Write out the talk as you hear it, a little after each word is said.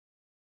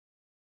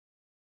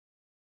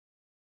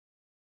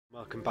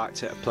Welcome back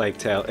to A Plague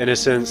Tale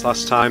Innocence.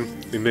 Last time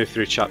we moved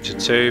through chapter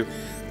 2.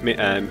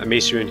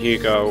 Amicia and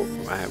Hugo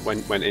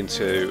went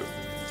into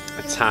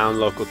a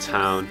local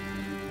town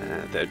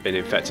that had been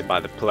infected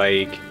by the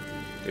plague.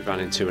 They ran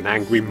into an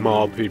angry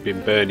mob who'd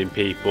been burning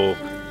people,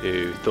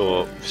 who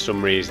thought for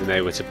some reason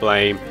they were to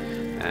blame.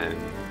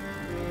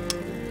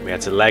 We had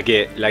to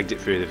legged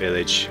it through the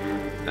village.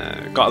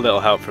 Got a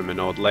little help from an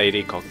old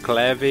lady called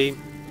Clevie,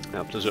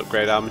 helped us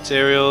upgrade our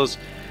materials.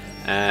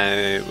 We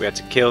had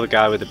to kill the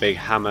guy with the big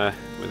hammer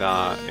with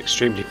our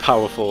extremely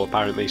powerful,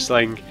 apparently,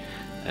 sling.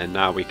 And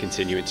now we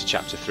continue into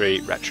chapter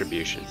 3,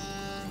 Retribution.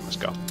 Let's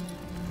go.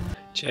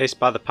 Chased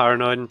by the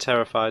paranoid and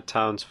terrified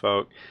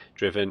townsfolk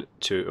driven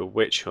to a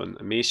witch hunt,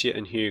 Amicia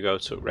and Hugo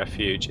took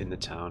refuge in the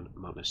town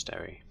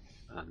monastery.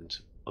 And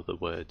other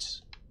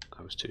words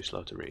I was too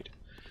slow to read.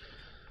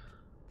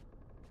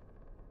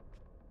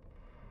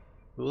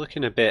 We're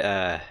looking a bit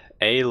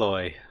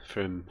Aloy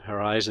from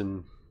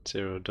Horizon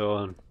Zero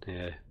Dawn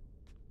here.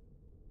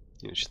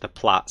 It's just the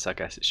plats, I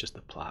guess it's just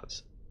the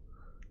plats.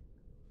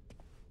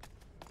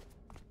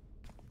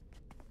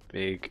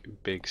 Big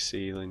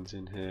ceilings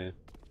in here.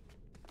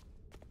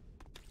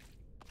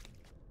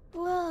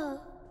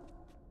 Whoa.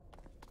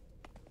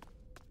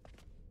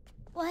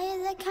 Why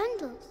are there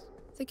candles?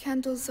 The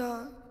candles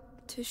are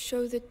to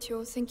show that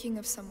you're thinking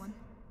of someone.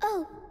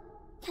 Oh,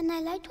 can I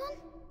light one?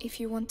 If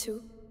you want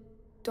to.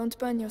 Don't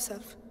burn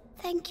yourself.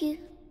 Thank you.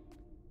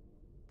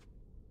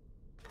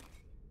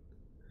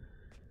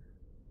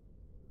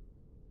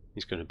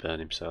 He's going to burn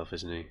himself,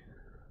 isn't he?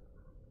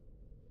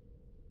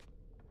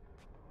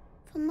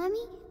 For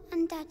Mummy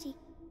and Daddy.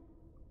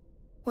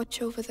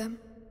 Watch over them.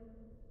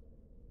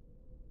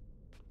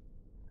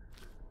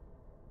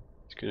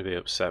 He's going to be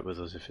upset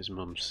with us if his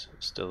mum's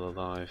still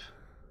alive.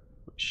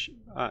 Which,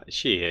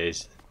 she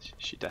is.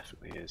 She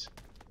definitely is.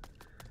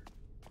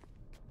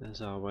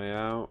 There's our way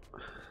out.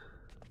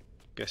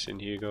 Guessing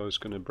Hugo's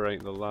going to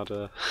break the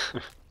ladder.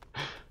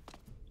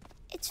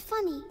 It's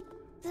funny.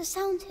 The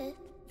sound here.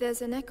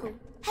 There's an echo.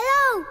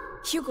 Hello!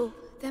 Hugo,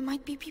 there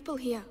might be people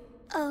here.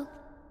 Oh.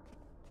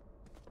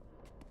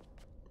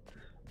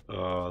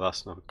 Oh,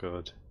 that's not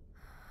good.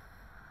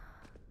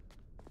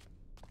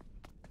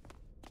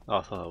 Oh,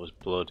 I thought that was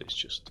blood, it's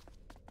just...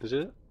 Is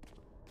it?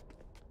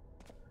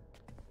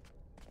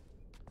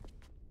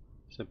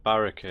 It's a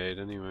barricade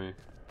anyway.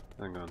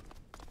 Hang on.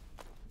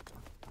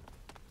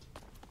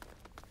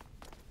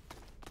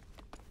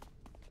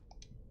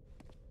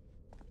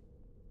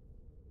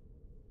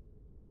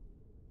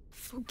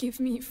 Forgive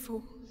me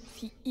for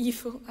the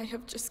evil I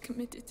have just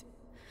committed.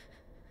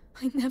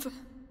 I never...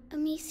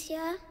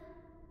 Amecia,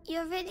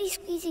 you're really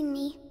squeezing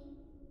me.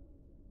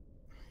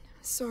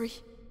 Sorry.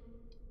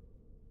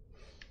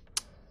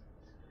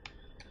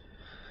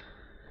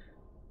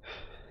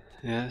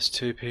 Yeah, it's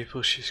 2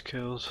 people she's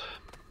killed.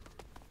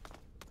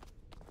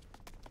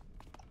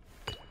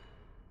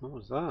 What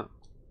was that?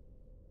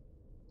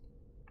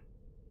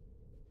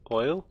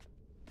 Oil?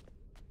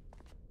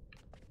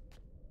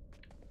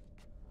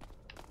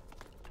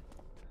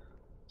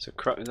 Is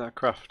that a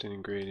crafting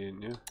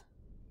ingredient, yeah?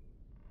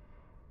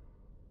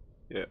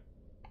 Yeah.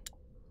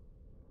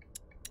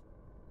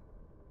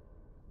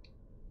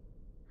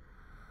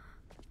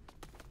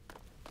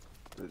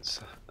 Let's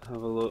have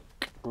a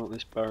look what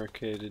this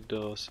barricaded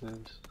door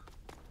says.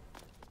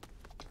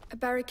 A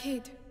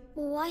barricade.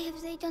 Well, why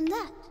have they done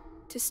that?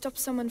 To stop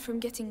someone from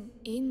getting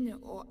in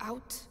or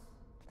out.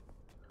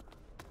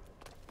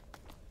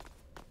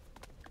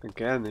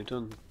 Again, they've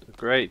done a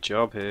great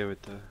job here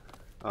with the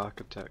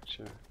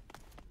architecture.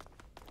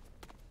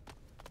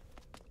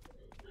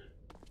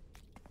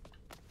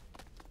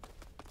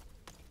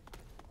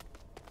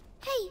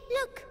 Hey,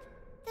 look!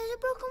 There's a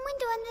broken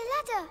window on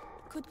the ladder.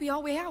 Could be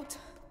our way out.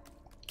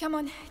 Come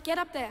on, get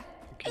up there.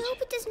 I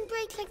hope it doesn't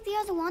break like the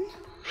other one.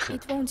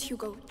 It won't,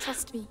 Hugo.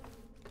 Trust me.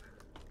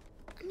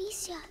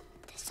 Amicia,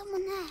 there's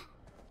someone there.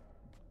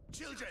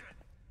 Children,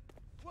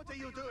 what are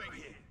you doing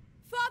here?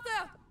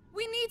 Father,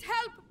 we need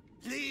help.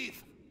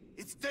 Leave!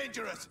 It's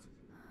dangerous!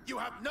 You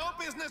have no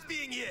business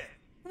being here!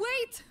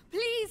 Wait,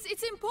 please,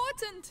 it's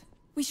important.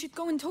 We should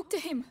go and talk to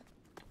him.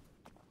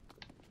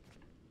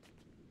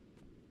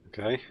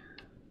 Okay.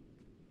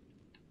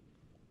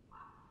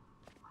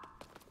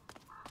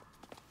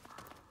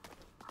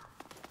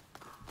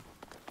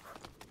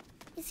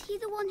 Is he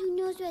the one who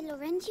knows where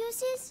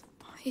Laurentius is?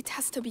 It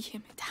has to be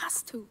him. It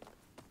has to.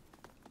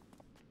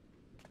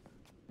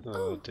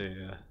 Oh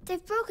dear.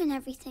 They've broken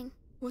everything.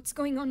 What's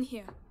going on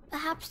here?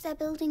 Perhaps they're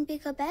building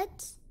bigger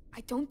beds?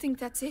 I don't think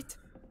that's it.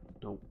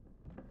 Nope.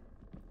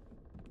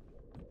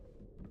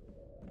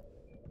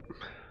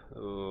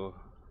 Oh.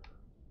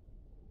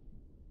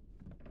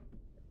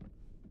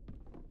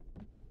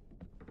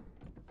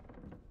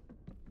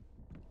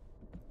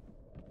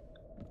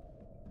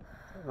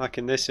 Like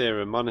in this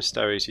era,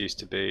 monasteries used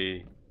to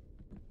be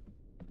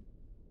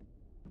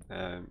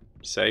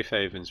safe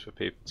havens for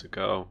people to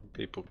go.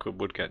 People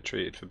would get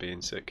treated for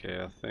being sick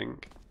here, I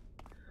think.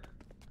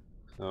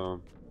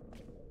 So,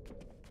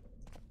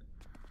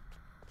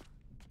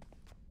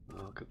 oh,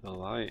 look at the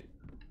light.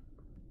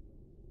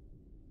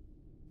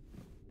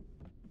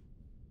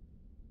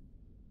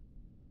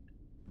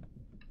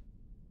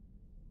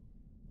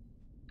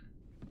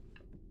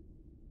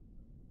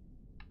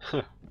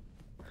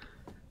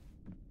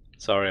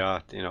 Sorry, I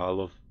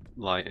love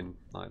lighting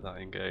like that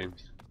in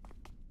games.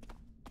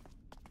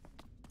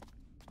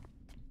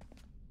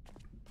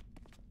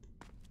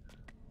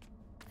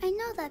 I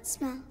know that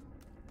smell.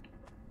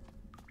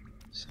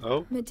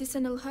 So?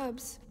 Medicinal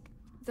herbs.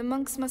 The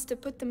monks must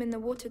have put them in the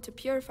water to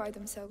purify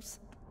themselves.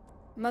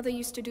 Mother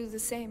used to do the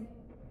same.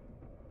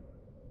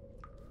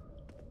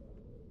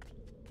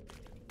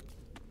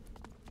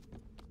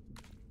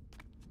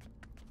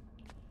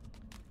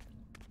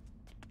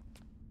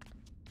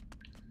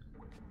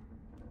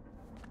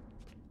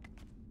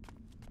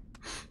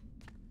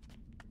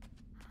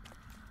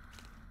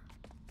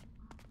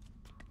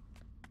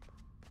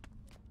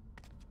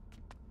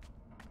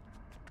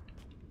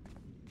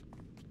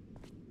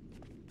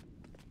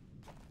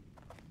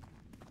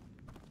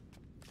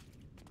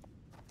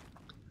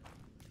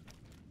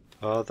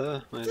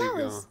 Father, where'd you go?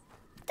 Flowers.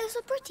 They're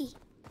so pretty.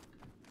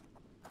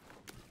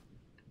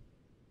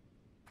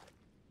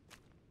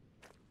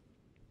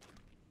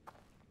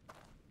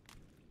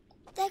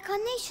 They're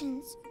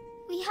carnations.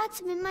 We had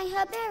some in my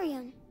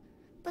herbarium.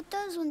 But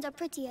those ones are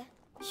prettier.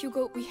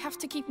 Hugo, we have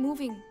to keep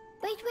moving.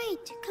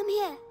 Wait, come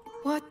here.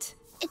 What?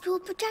 It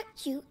will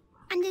protect you,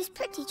 and is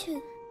pretty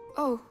too.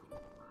 Oh.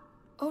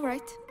 All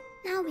right.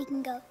 Now we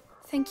can go.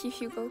 Thank you,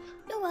 Hugo.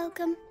 You're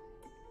welcome.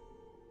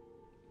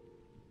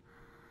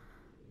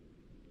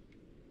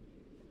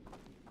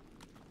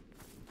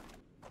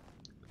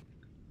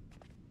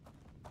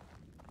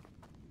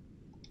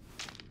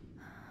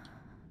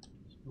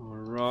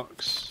 More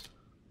rocks.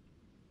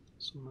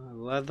 Some more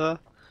leather.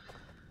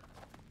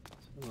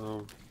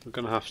 So we're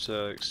gonna have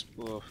to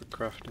explore for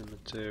crafting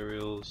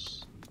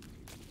materials.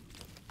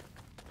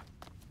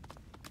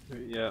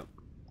 Yeah.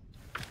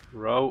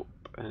 Rope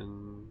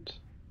and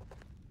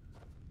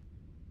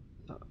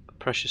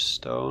precious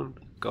stone.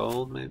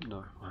 Gold maybe?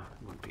 No, well,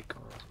 it wouldn't be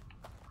gold.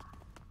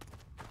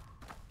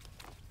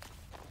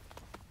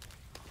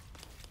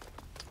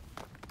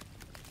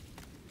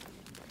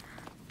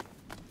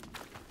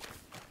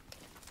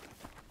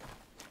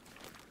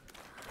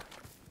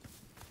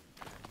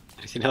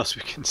 Anything else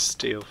we can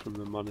steal from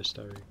the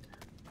monastery?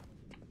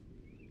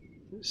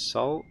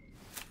 Salt?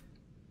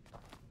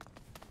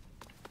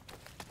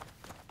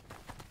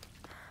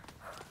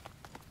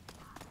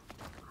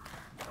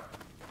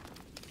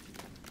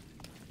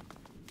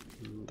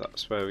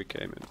 That's where we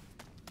came in.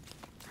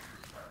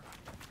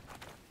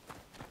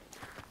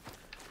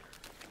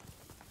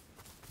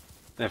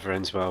 Never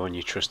ends well when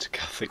you trust a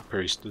Catholic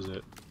priest, does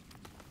it?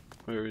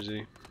 Where is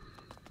he?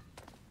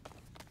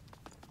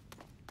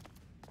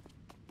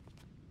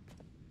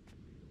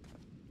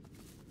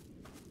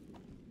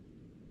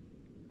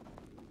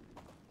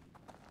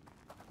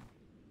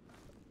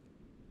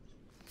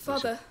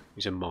 Father.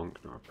 He's a monk,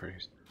 not a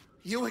priest.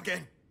 You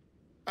again.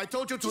 I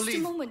told you to Just leave.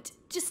 a moment.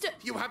 Just a...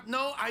 You have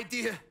no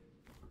idea.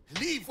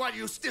 Leave while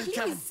you still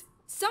can. Please.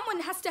 Someone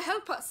has to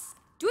help us.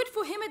 Do it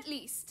for him at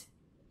least.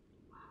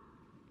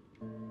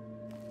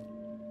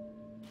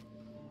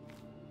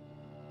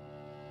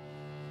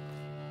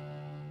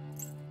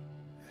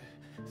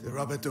 The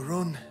Robert de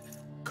Rune,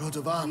 coat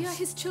of arms. We are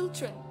his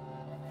children.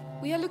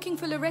 We are looking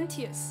for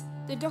Laurentius,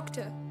 the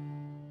doctor.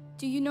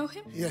 Do you know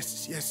him?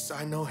 Yes,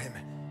 I know him.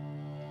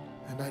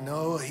 And I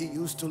know he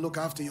used to look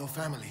after your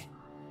family.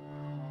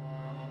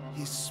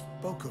 He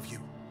spoke of you.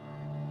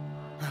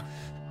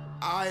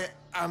 I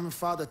am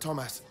Father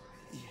Thomas.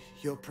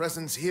 Your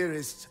presence here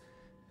is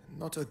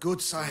not a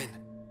good sign.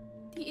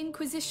 The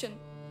Inquisition.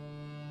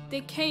 They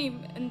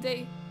came and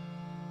they...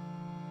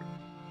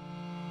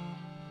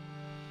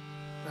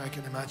 I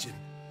can imagine.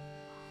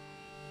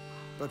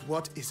 But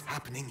what is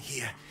happening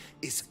here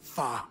is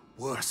far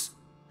worse.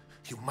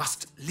 You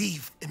must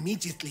leave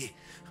immediately,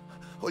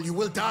 or you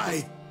will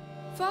die.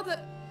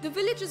 Father, the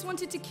villagers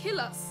wanted to kill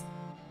us.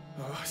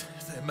 Oh,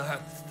 they're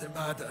mad.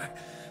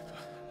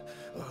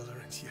 Oh,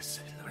 Laurentius.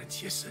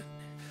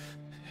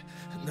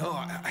 No,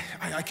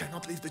 I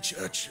cannot leave the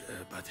church,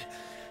 but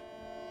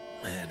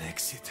an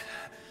exit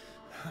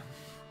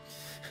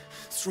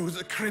through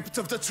the crypt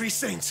of the Three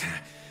Saints.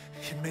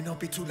 It may not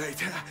be too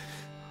late.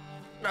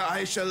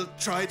 I shall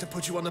try to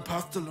put you on the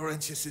path to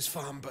Laurentius's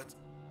farm, but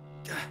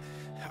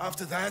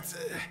after that,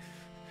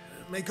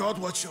 may God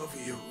watch over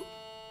you.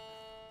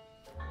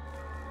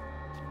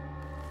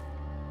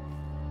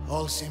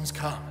 All seems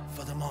calm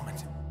for the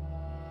moment.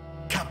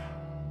 Come.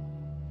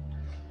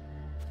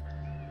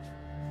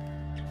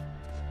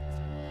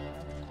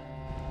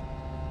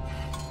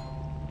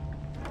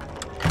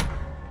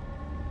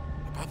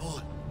 Above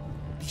all,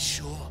 be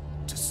sure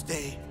to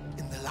stay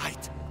in the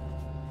light.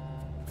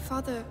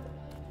 Father,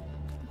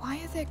 why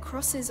are there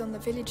crosses on the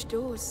village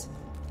doors?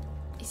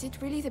 Is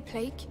it really the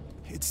plague?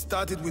 It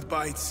started with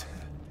bites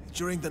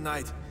during the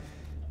night.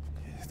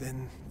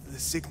 Then the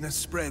sickness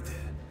spread.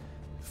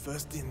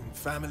 First in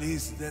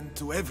families, then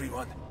to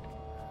everyone.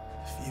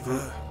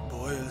 Fever,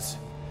 boils.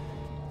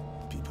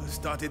 People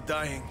started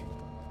dying.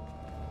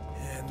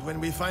 And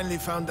when we finally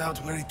found out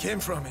where it came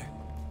from, it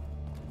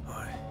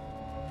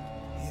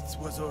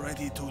was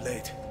already too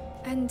late.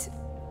 And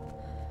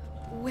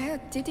where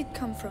did it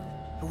come from?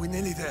 We're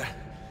nearly there.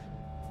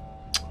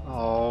 Oh,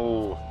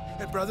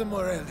 Brother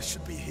Morel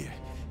should be here.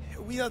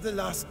 We are the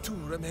last two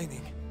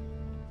remaining.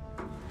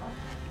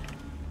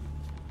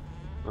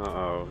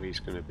 Uh-oh, he's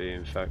going to be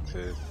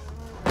infected.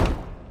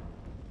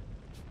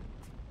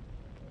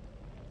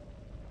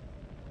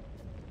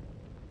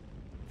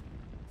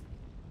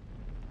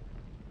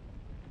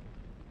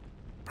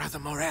 Brother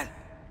Morel.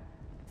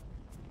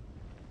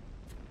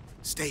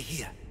 Stay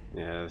here.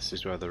 Yeah, this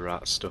is where the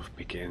rat stuff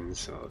begins,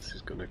 so this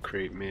is going to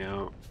creep me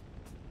out.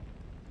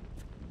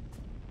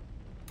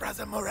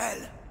 Brother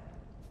Morel.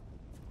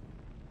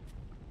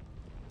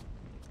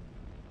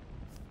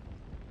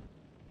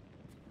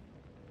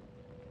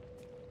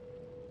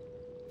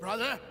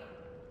 Brother?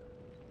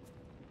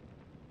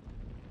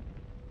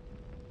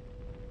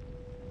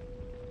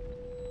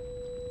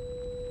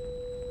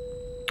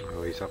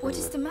 Oh, he's having What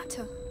is the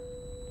matter?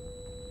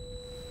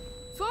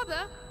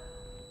 Father?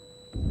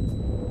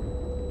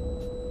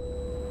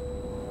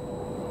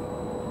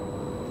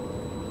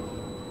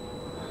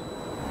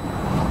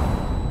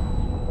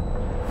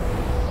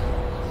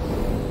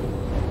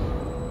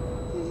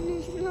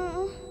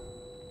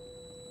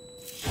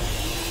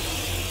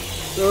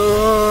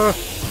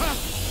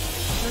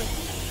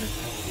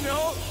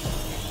 No!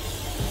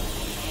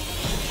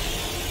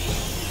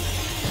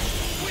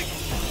 Quick!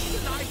 The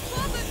knife!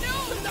 Father, no!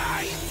 The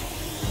knife!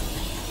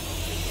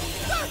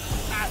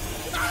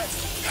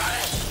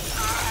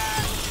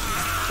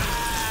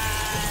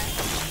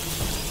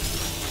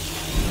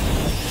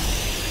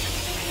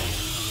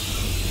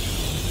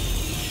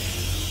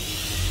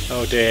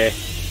 Oh dear.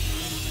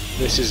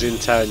 This is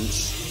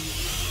intense.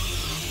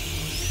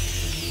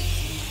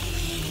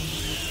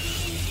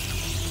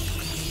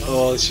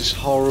 Oh, this is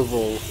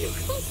horrible.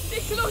 Stay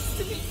close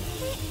to me.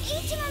 They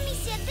ate him,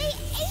 Amicia! They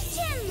ate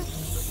him!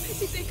 Where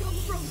did they come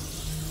from?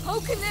 How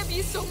can there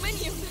be so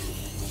many of them?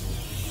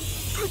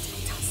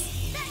 Protect us.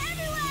 They're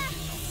everywhere!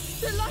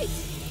 The light!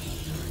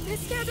 They're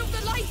scared of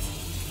the light!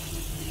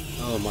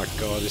 Oh my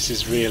god, this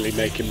is really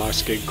making my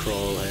skin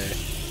crawl here.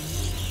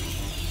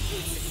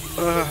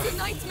 It's a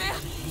nightmare!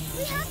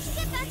 We have to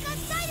get back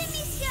outside,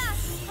 Amicia!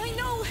 I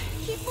know!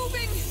 Keep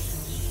moving!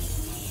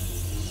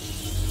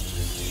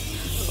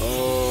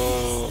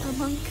 Oh, A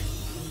monk.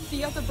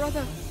 The other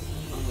brother.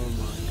 oh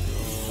my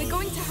god. We're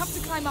going to have to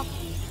climb up.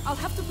 I'll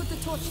have to put the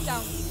torch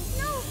down.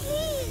 No,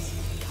 please!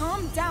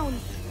 Calm down.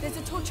 There's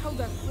a torch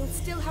holder. We'll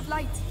still have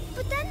light.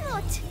 But then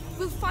what?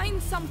 We'll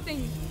find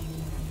something.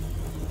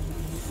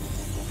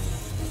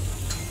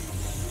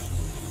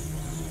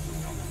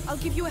 I'll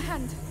give you a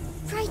hand.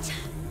 Right.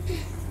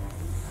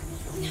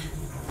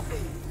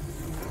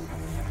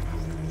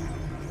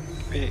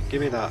 Hey,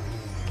 give me that.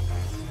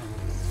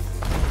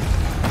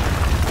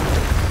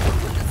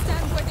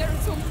 Stand where there is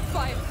so much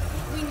fire.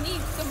 We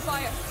need some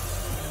fire.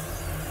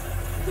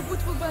 The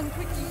wood will burn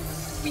quickly.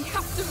 We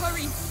have to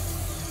hurry.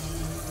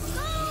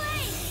 Go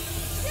away!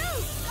 You!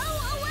 Go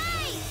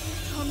away!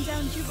 Calm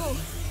down, Hugo.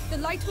 The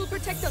light will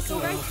protect us,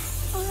 alright?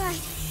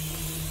 Alright.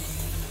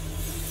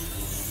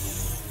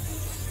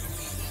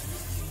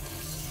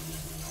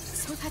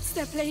 So that's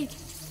their plague.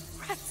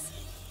 Rats.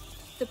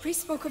 The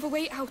priest spoke of a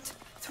way out,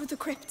 through the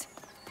crypt.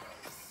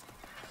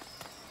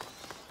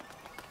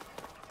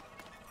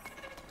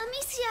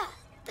 Amicia!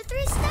 The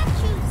three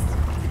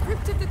statues! The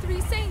crypt of the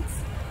three saints.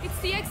 It's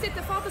the exit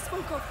the father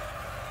spoke of.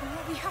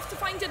 Oh, we have to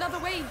find another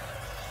way.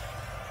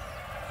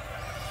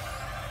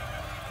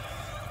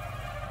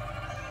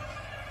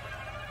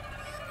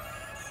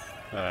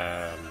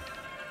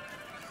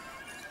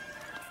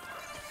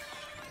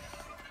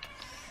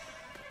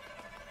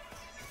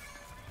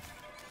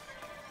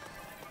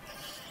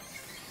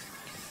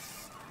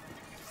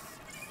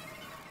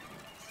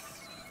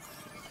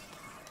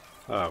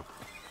 Oh.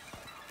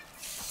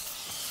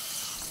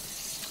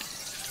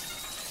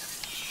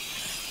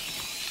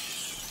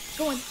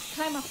 Go on,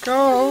 climb up.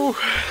 Go!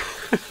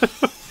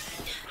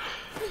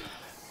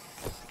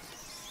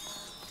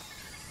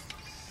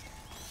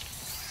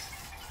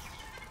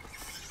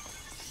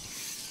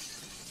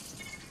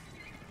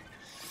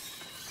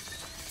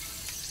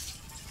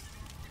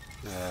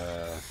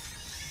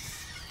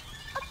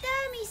 Up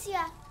there,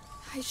 Amicia!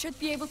 I should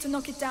be able to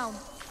knock it down.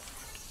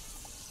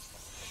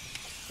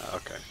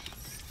 Okay.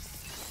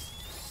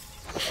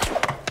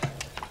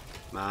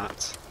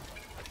 Matt.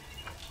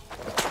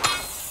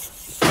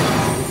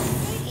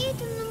 They've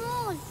eaten them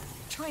all!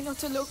 Try not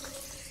to look.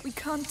 We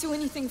can't do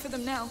anything for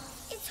them now.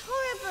 It's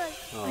horrible!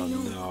 Oh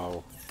know.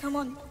 no. Come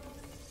on.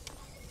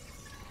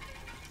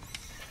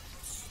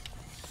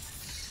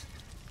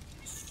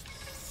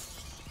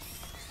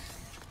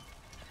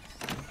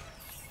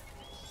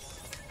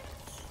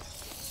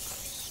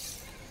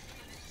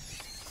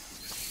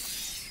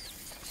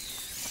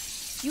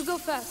 You go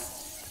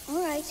first.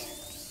 Alright.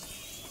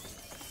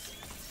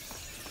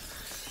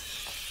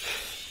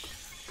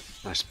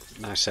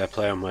 Nice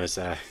play on words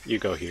there. You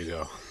go,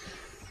 Hugo.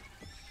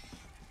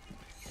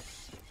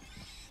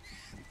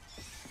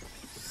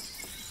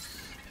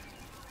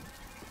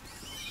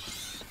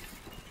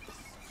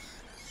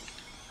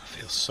 I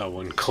feel so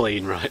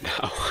unclean right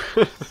now.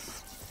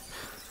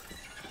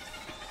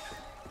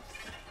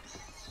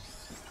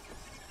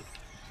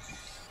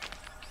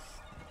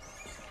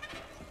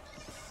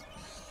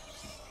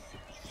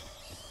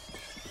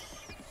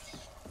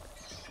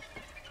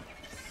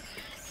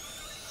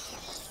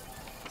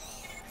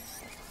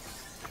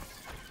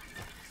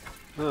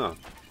 Oh,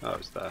 that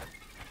was there.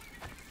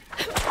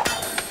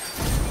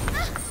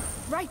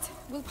 Right,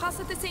 we'll pass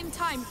at the same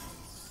time.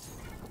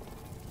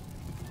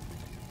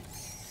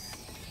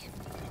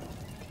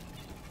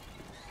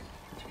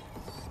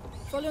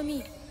 Follow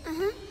me.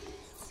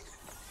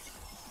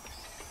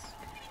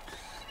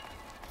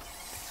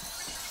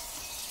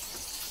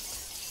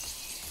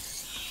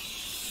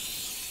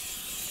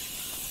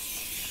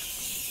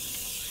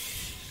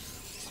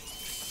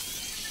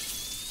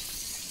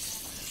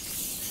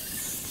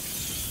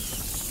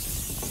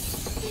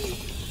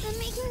 They're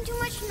making too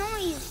much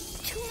noise.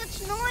 Too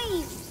much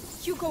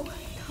noise. Hugo,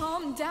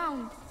 calm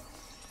down.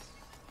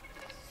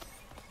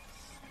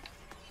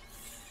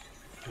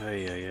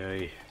 Ay, ay,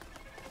 ay.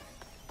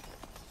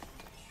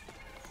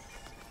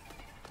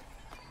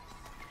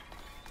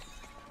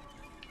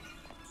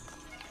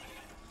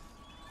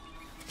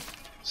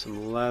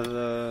 Some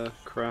leather,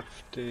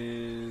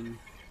 crafting.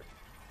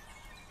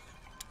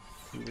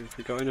 Have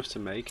we got enough to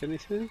make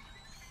anything?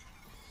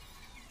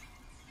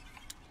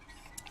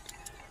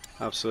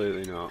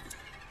 Absolutely not.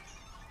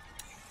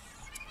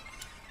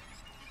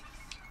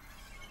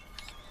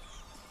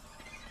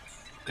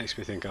 Makes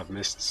me think I've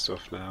missed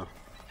stuff now.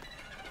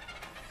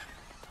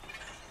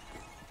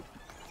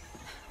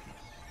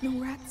 No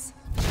rats.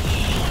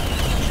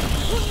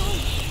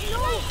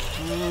 No!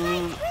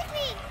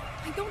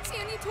 I don't see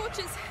any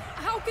torches.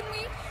 How can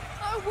we?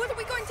 What are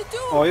we going to do?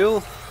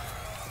 Oil?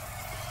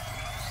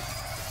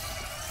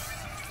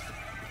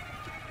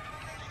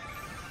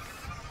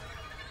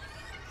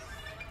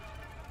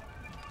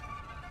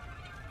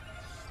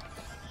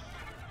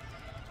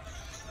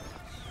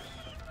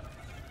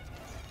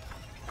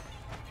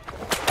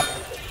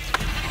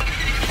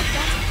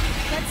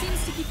 That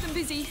seems to keep them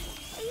busy.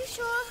 Are you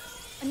sure?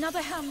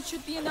 Another ham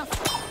should be enough.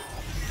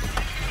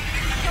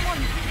 Come on.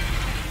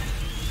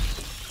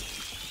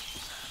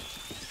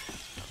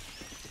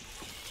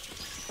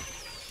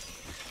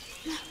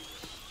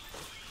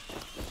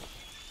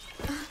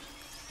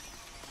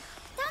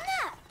 Down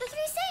there! The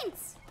Three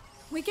Saints!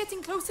 We're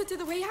getting closer to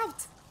the way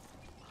out.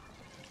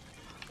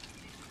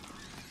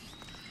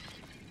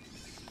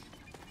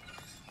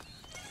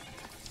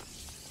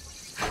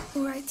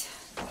 All right,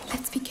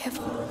 let's be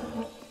careful.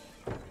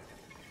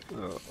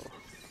 Oh.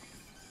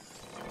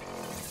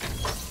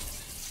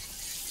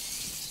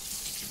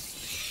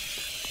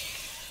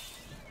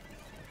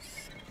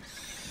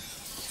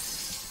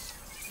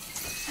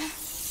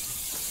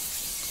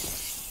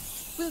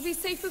 We'll be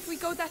safe if we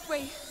go that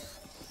way.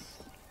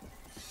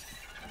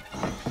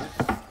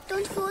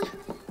 Don't fall.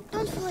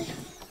 Don't fall.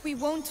 We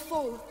won't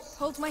fall.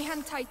 Hold my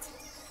hand tight.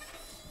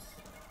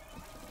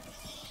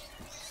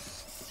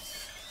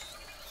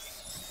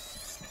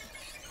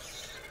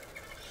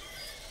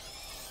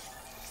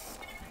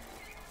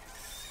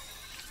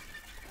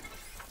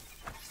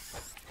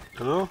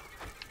 Oh?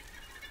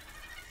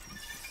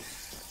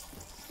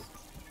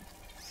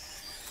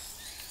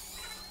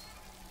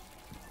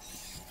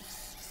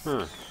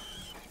 Huh.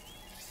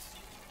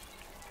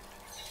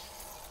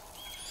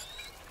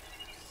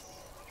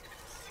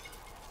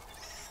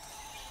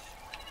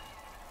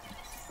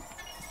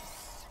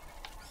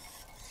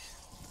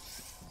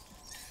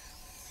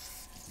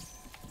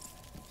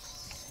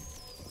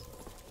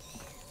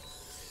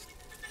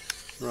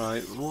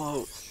 Right,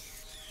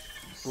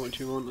 what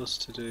do you want us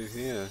to do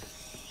here?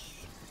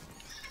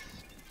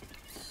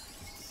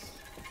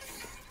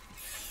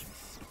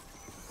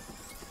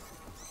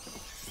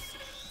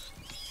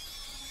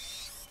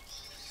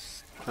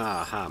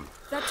 Ah, ham.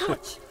 That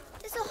torch.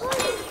 There's a hole in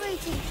the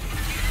grating.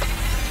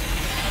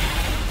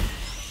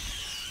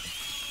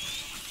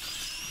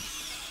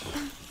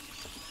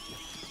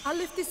 I'll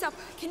lift this up.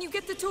 Can you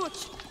get the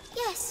torch?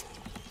 Yes.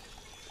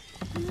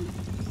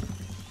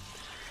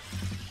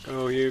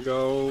 Go,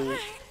 Hugo.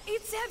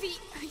 It's heavy.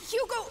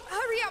 Hugo,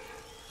 hurry up.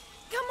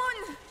 Come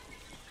on.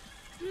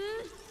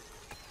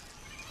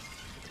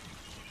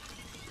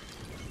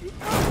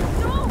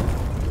 No!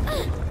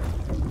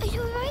 Are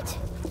you alright?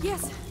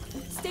 Yes.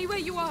 Stay where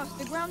you are.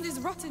 The ground is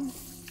rotten.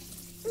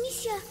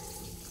 Amicia,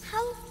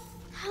 how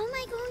am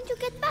I going to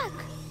get back?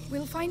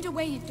 We'll find a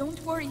way.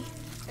 Don't worry.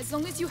 As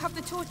long as you have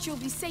the torch, you'll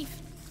be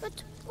safe.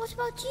 But what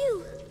about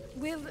you?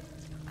 We'll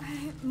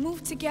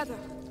move together.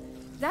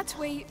 That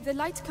way, the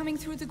light coming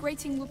through the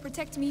grating will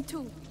protect me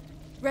too.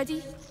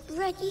 Ready?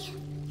 Ready?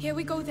 Here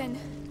we go then.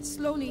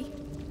 Slowly.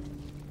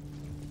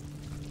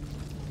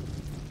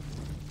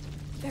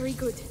 Very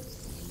good.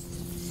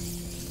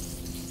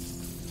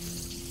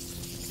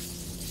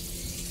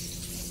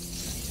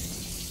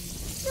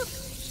 Look,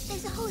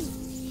 there's a hole.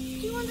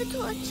 Do you want the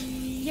torch?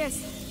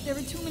 Yes, there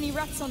are too many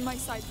rats on my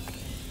side.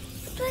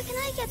 But where can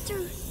I get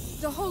through?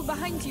 The hole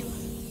behind you.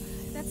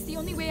 That's the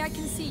only way I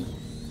can see.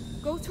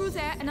 Go through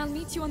there and I'll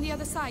meet you on the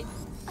other side.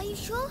 Are you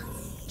sure?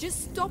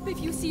 Just stop if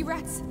you see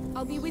rats.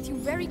 I'll be with you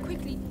very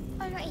quickly.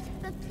 Alright,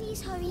 but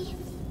please hurry.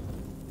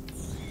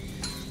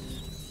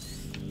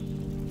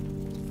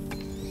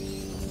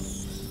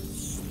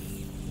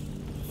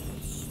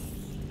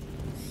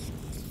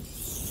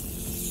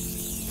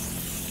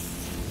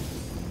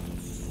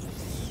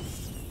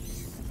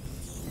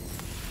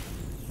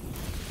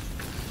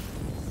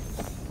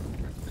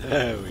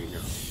 There we go.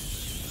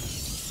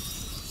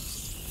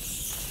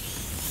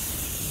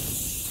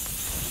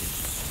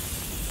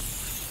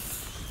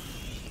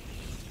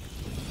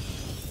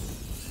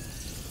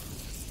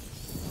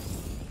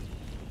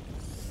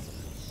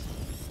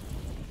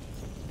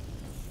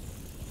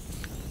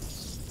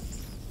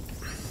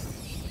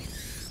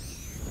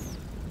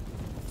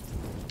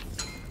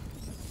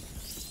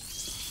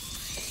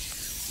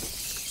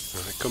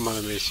 Right, come on,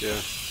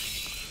 Amicia.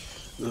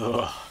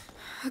 Ugh.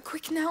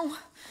 Quick now.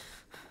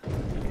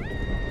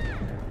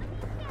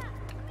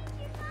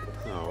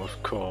 Oh,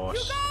 of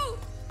course. Hugo!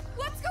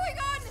 What's going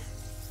on?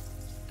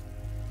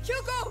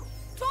 Hugo!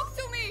 Talk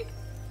to me!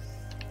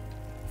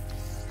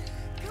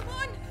 Come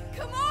on!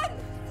 Come on!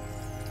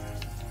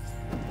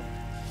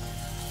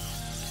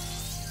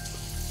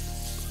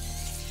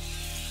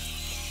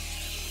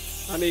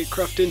 I need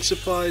crafting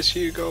supplies,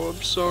 Hugo,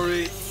 I'm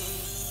sorry.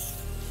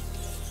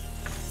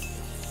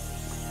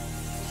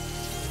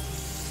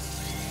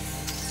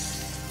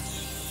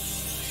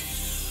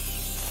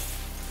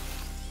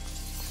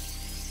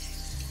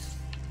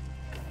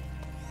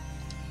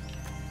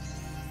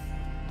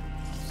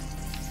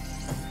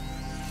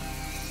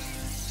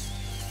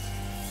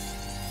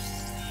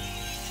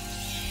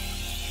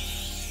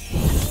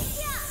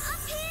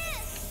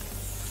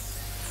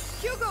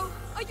 Hugo,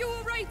 are you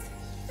alright?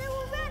 There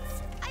were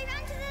rats. I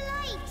ran to the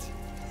light.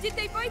 Did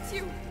they bite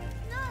you?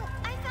 No,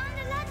 I found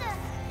a ladder,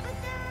 but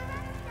there are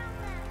rats down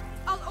there.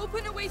 I'll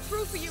open a way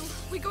through for you.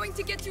 We're going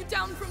to get you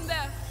down from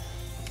there.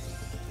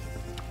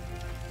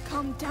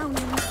 Calm down,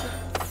 Amecia.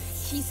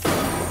 He's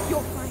fine.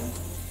 You're fine.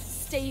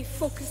 Stay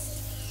focused.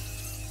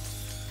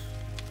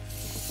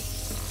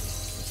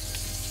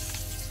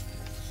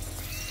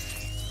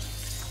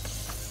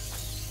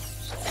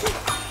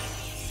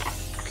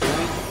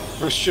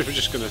 I'm sure we're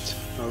just gonna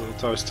a little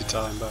toasty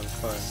time by the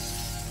fire.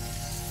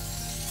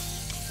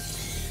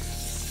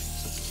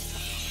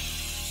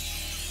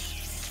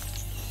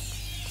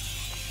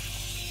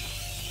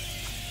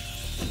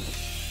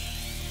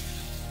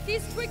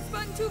 These twigs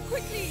burn too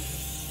quickly.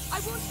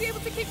 I won't be able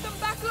to keep them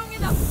back long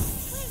enough.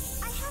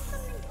 Wait, I have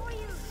something for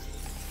you.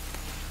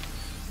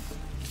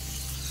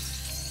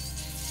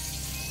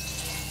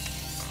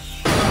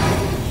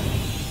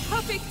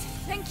 Perfect.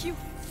 Thank you.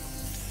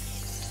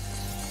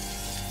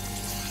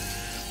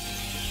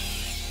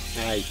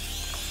 Hey.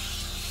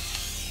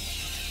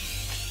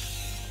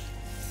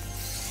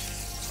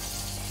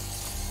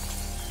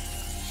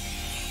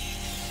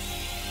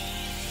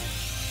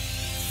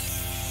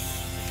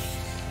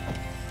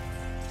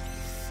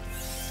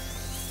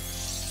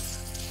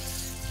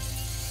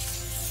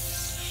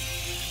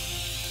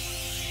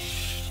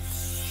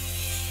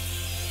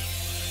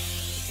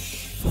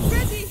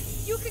 Ready?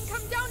 You can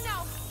come down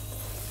now.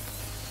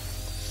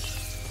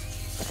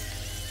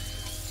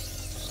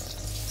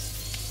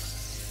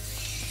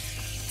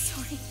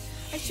 Sorry,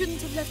 I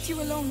shouldn't have left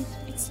you alone.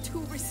 It's too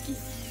risky.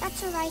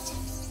 That's all right.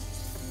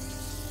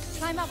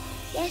 Climb up.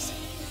 Yes.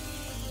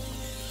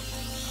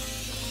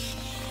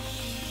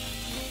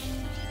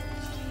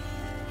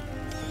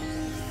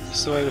 Is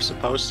this the way we're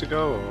supposed to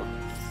go, or?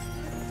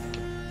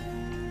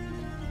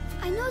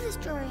 I know this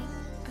drawing.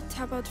 A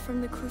tabard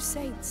from the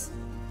Crusades.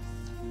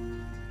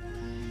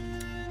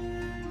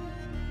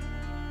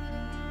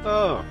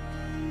 Oh.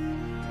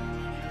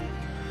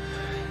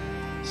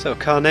 So,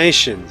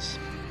 carnations.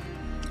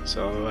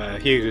 So,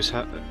 Hugo's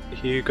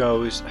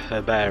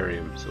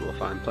herbarium, so we'll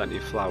find plenty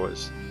of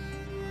flowers.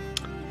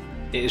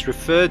 It is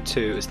referred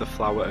to as the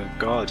flower of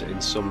God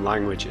in some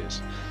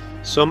languages.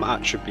 Some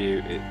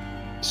attribute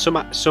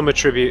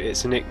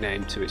its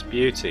nickname to its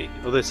beauty,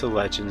 others to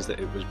legends that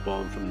it was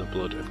born from the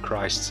blood of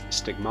Christ's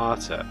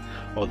stigmata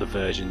or the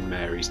Virgin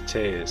Mary's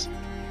tears.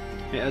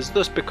 It has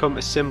thus become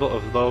a symbol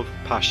of love,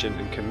 passion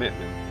and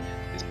commitment.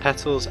 Its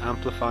petals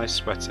amplify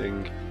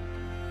sweating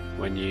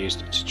when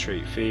used to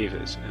treat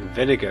fevers, and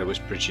vinegar was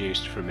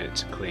produced from it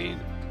to clean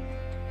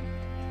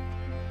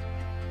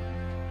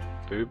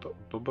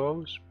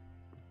buboes?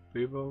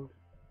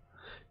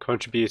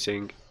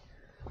 Contributing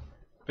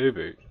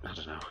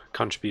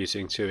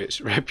to its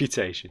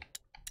reputation.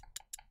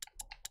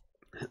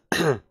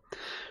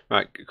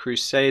 Right,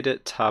 Crusader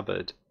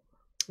Tabard.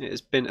 It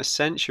has been a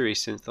century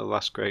since the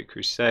last Great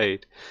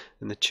Crusade,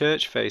 and the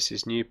Church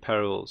faces new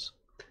perils: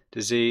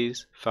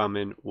 disease,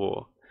 famine,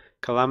 war.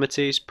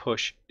 Calamities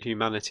push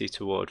humanity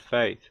toward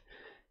faith.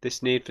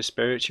 This need for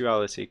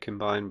spirituality,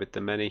 combined with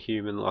the many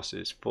human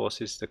losses,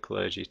 forces the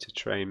clergy to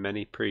train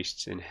many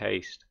priests in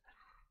haste.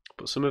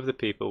 But some of the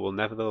people will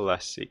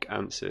nevertheless seek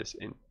answers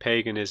in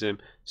paganism,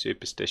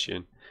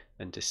 superstition,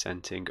 and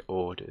dissenting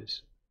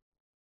orders.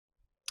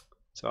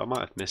 So I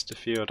might have missed a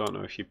few. I don't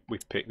know if we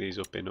picked these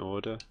up in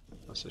order.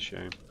 That's a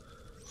shame.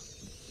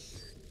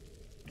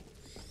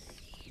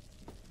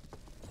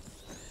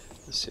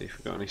 Let's see if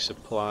we've got any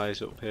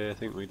supplies up here. I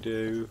think we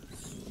do.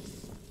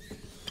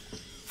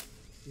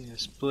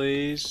 Yes,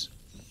 please.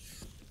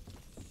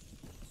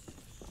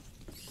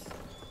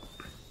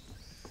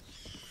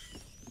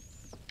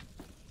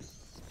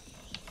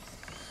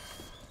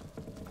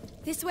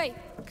 This way.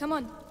 Come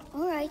on.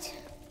 All right.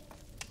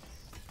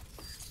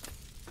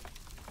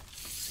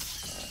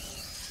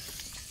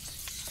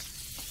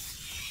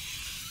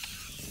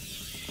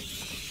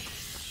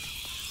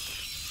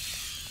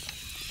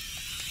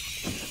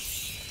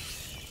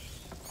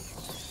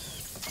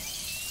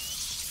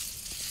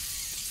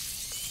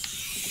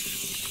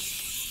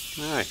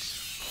 Nice.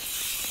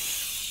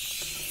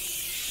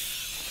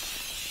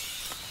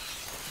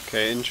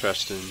 Okay,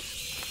 interesting.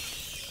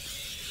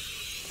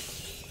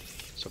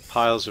 So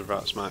piles of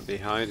rats might be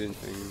hiding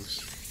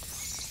things.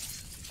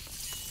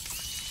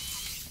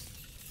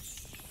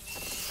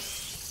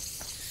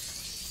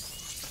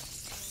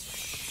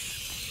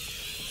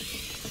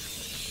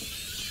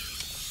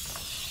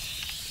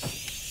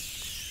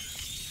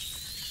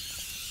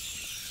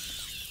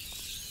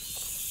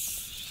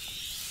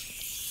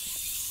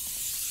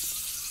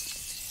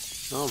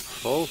 Oh, I'm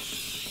full.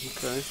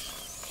 Okay.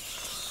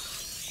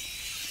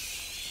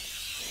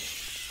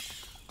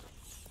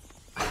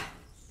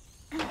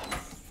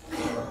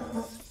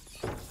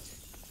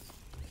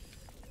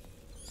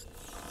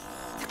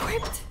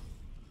 Equipped!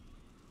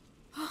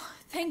 Oh,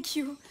 thank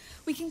you.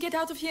 We can get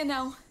out of here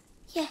now.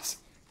 Yes,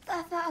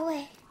 far, far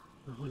away.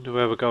 I wonder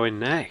where we're going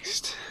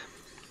next.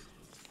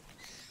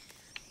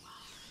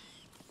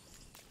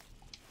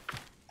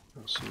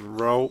 Got some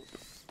rope.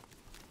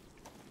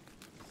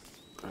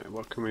 Right,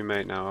 what can we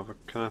make now?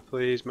 Can I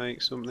please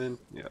make something?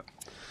 Yeah.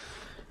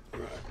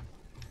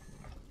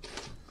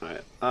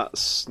 Right,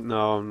 that's...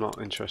 no, I'm not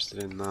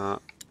interested in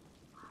that.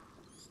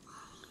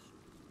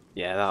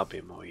 Yeah, that'll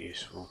be more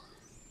useful.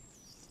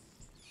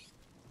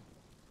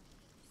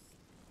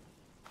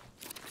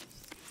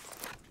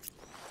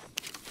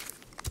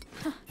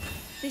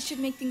 This should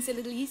make things a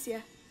little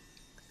easier.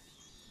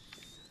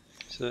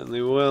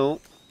 Certainly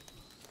will.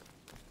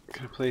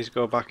 Can I please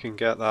go back and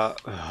get that?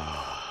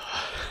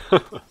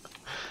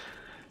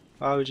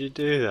 Why would you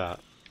do that?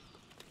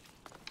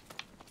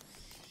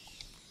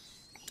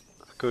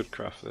 I could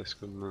craft this,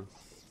 couldn't I?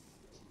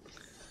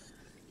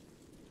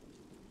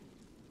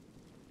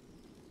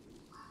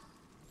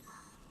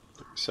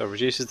 So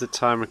reduces the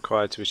time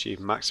required to achieve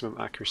maximum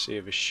accuracy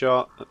of a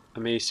shot.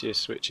 Amecia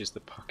switches the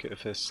pocket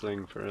of her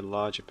sling for a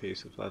larger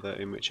piece of leather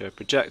in which her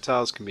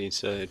projectiles can be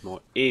inserted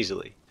more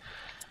easily.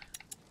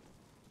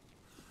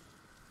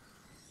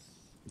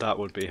 That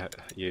would be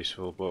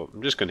useful, but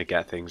I'm just going to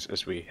get things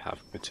as we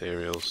have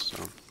materials.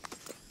 So.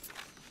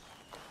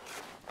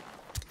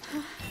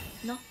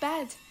 Not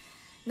bad.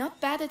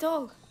 Not bad at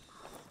all.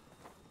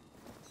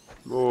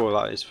 Oh,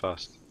 that is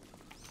fast.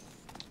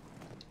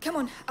 Come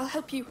on, I'll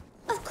help you.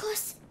 Of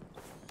course.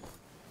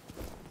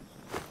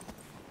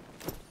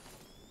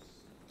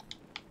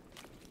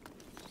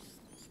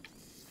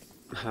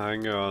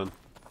 Hang on.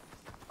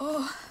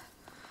 Oh,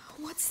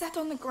 what's that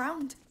on the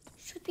ground?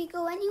 Should we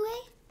go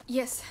anyway?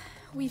 Yes,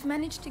 we've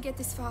managed to get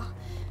this far.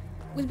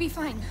 We'll be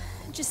fine.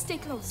 Just stay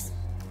close.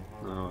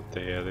 Oh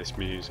dear, this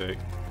music.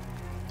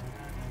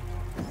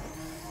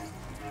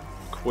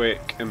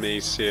 Quick,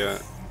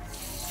 Amecia.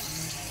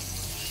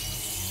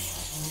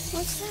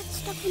 What's that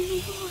stuff in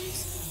the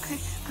walls?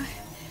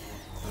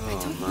 I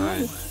don't my.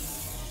 know.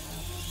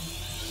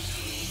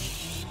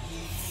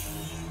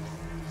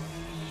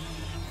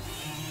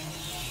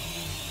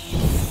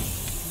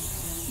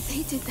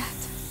 They did that.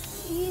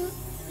 You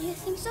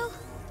think so?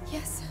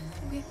 Yes,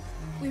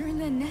 we're in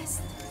their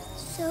nest.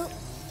 So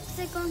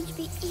they're going to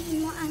be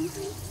even more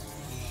angry?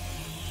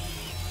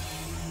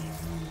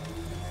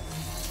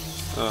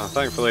 Oh,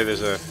 thankfully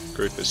there's a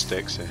group of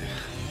sticks here.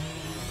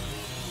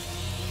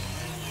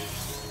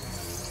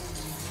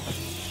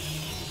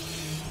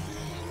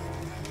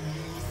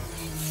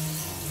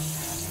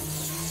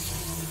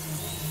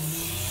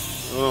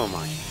 Oh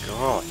my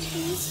god.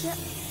 Amecia,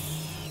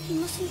 you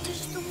mustn't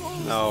touch the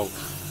walls. No.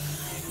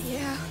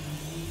 Yeah,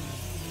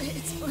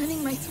 it's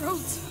burning my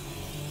throat.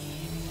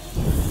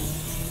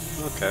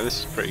 Okay, this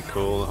is pretty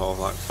cool, the whole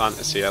like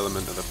fantasy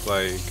element of the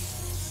plague.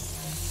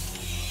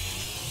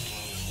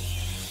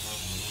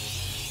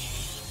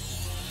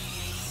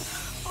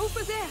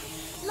 Over there,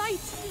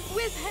 light.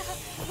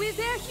 We're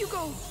there,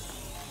 Hugo.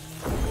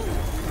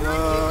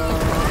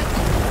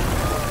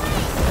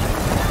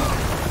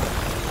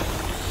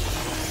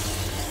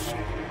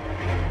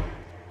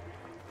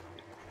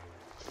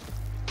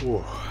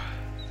 Whoa.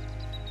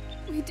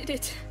 We did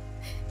it.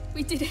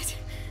 We did it.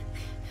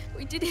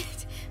 We did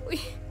it.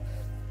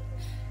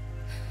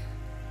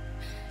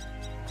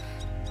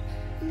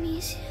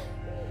 Amecia,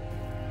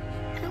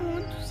 I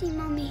want to see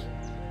Mommy.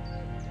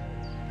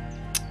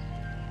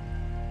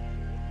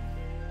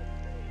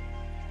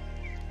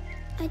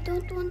 I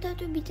don't want her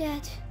to be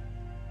dead.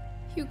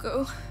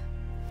 Hugo.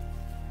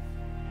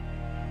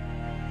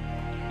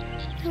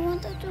 I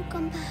want her to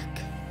come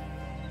back.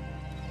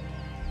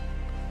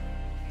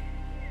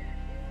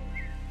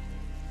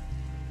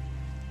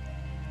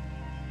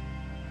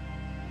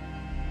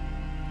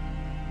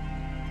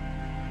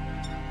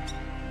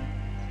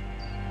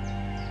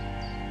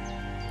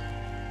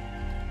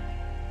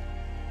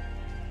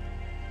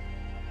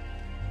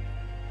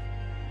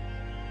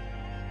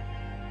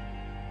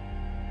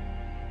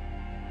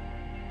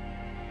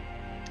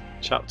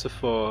 Chapter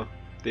 4,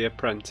 The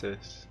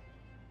Apprentice.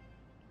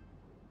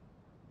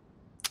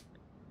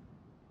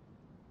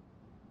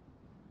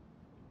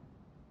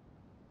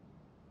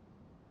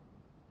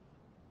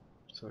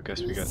 So I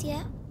guess we got...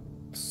 Amecia,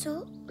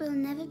 so we'll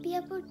never be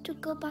able to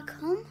go back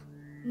home?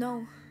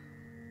 No,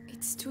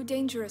 it's too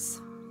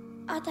dangerous.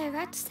 Are there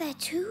rats there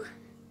too?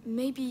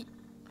 Maybe...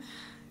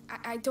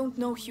 I don't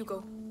know,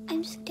 Hugo.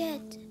 I'm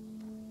scared.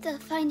 They'll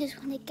find us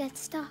when it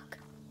gets dark.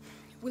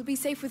 We'll be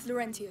safe with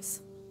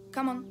Laurentius.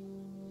 Come on.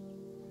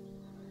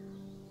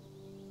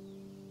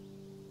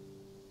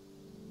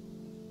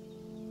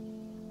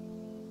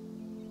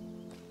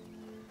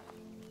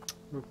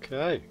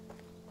 Okay.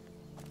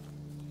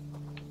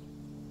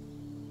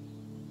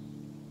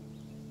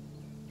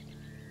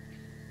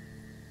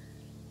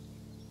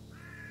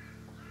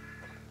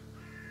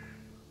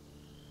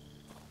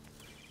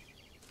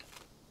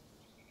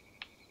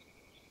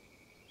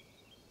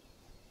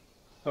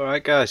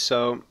 Alright guys,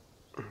 so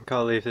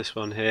I'll leave this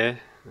one here.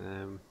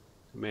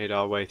 Made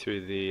our way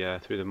through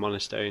the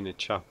monastery and the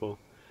chapel.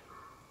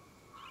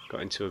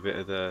 Got into a bit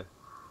of the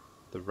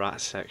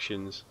rat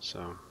sections,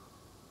 so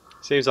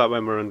seems like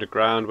when we're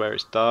underground where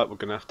it's dark we're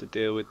gonna have to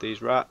deal with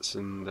these rats,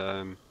 and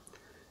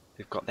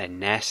they've got their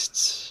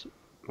nests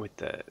with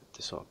the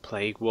sort of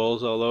plague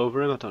walls all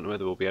over them. I don't know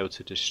whether we'll be able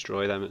to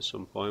destroy them at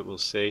some point, we'll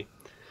see.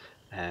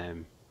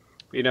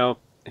 You know,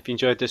 if you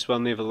enjoyed this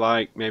one, leave a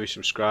like, maybe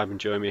subscribe and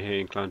join me here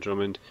in Clan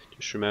Drummond.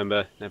 Just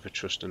remember, never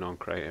trust a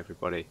non-crate,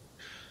 everybody.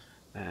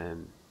 I'll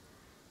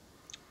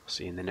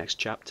see you in the next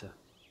chapter.